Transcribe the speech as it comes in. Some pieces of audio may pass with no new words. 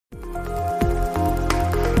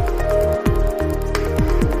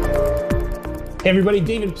Hey everybody,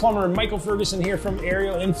 David Plummer and Michael Ferguson here from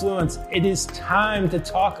Aerial Influence. It is time to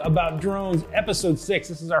talk about drones, episode 6.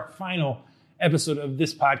 This is our final episode of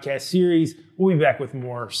this podcast series. We'll be back with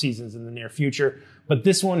more seasons in the near future, but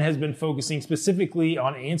this one has been focusing specifically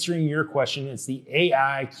on answering your question. It's the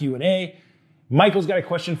AI Q&A. Michael's got a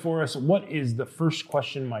question for us. What is the first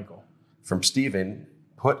question, Michael? From Steven,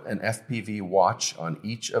 put an FPV watch on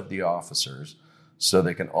each of the officers so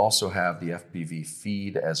they can also have the FPV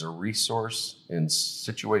feed as a resource in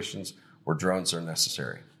situations where drones are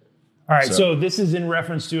necessary. All right, so this is in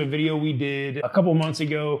reference to a video we did a couple months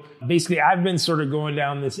ago. Basically, I've been sort of going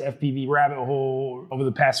down this FPV rabbit hole over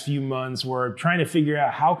the past few months where I'm trying to figure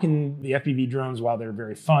out how can the FPV drones, while they're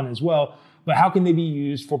very fun as well, but how can they be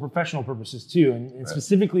used for professional purposes too? And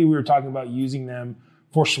specifically, we were talking about using them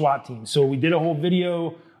for SWAT teams. So we did a whole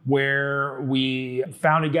video where we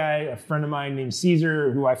found a friend of mine named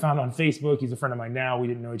Caesar, who I found on Facebook. He's a friend of mine now. We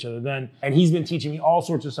didn't know each other then. And he's been teaching me all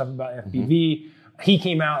sorts of stuff about FPV. He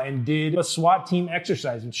came out and did a SWAT team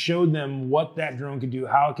exercise and showed them what that drone could do,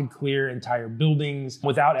 how it could clear entire buildings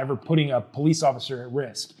without ever putting a police officer at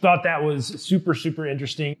risk. Thought that was super, super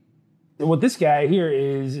interesting. What this guy here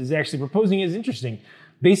is actually proposing is interesting.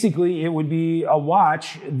 Basically, it would be a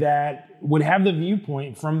watch that would have the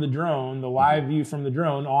viewpoint from the drone, the live view from the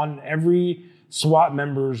drone on every SWAT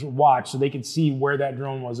member's watch so they could see where that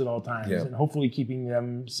drone was at all times and hopefully keeping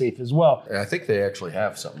them safe as well. And I think they actually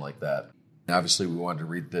have something like that. Obviously, we wanted to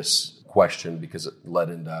read this question because it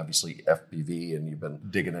led into obviously FPV and you've been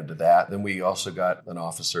digging into that. Then we also got an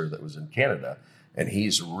officer that was in Canada and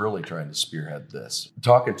he's really trying to spearhead this.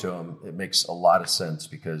 Talking to him, it makes a lot of sense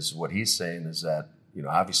because what he's saying is that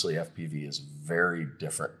obviously FPV is a very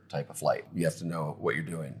different type of flight. You have to know what you're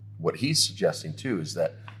doing. What he's suggesting too is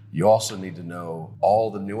that you also need to know all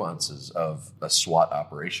the nuances of a SWAT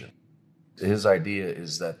operation. His idea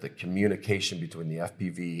is that the communication between the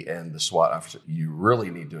FPV and the SWAT officer, you really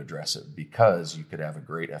need to address it because you could have a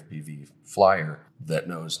great FPV flyer that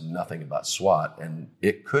knows nothing about SWAT and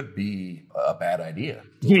it could be a bad idea.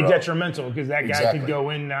 It could be detrimental because that guy could go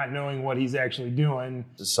in not knowing what he's actually doing.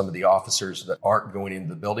 Some of the officers that aren't going into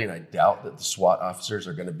the building, I doubt that the SWAT officers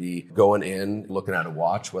are going to be going in, looking at a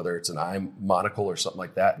watch, whether it's an eye monocle or something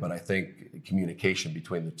like that. But I think communication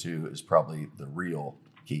between the two is probably the real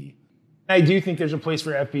key. I do think there's a place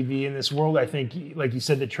for FPV in this world. I think, like you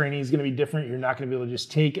said, the training is going to be different. You're not going to be able to just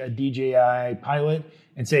take a DJI pilot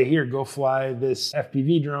and say, here, go fly this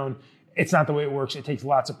FPV drone. It's not the way it works. It takes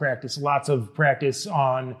lots of practice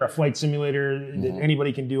on a flight simulator that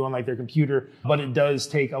anybody can do on like their computer, but it does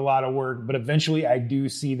take a lot of work. But eventually I do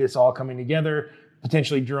see this all coming together.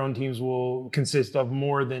 Potentially drone teams will consist of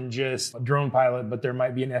more than just a drone pilot, but there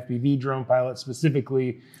might be an FPV drone pilot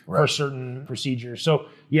specifically for certain procedures. So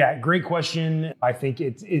yeah, great question. I think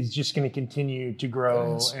it's just going to continue to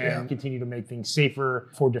grow and continue to make things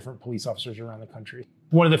safer for different police officers around the country.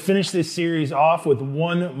 Wanted to finish this series off with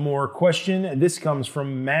one more question. This comes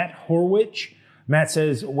from Matt Horwich. Matt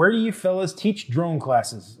says, where do you fellas teach drone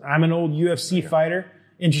classes? I'm an old UFC fighter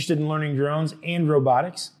interested in learning drones and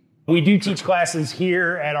robotics. We do teach classes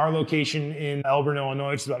here at our location in Elburn,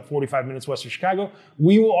 Illinois. It's about 45 minutes west of Chicago.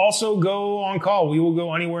 We will also go on call. We will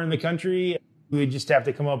go anywhere in the country. We just have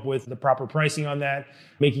to come up with the proper pricing on that,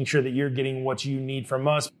 making sure that you're getting what you need from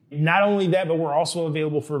us. Not only that, but we're also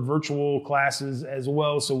available for virtual classes as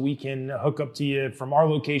well, so we can hook up to you from our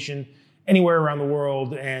location anywhere around the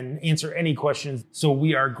world and answer any questions. So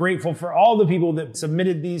we are grateful for all the people that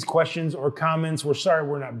submitted these questions or comments. We're sorry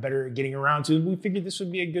we're not better at getting around to it. We figured this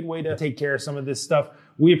would be a good way to take care of some of this stuff.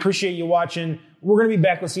 We appreciate you watching. We're going to be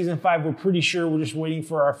back with season 5. We're pretty sure. We're just waiting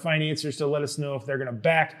for our financiers to let us know if they're going to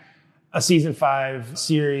back a season 5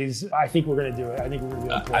 series. I think we're going to do it. I think we're going to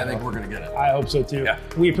do it. I think we're going to get it. I hope so too. Yeah.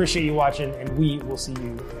 We appreciate you watching and we will see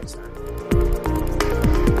you next time.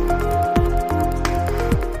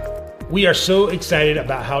 We are so excited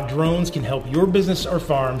about how drones can help your business or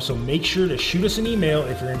farm, so make sure to shoot us an email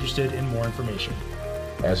if you're interested in more information.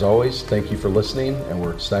 As always, thank you for listening, and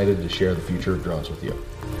we're excited to share the future of drones with you.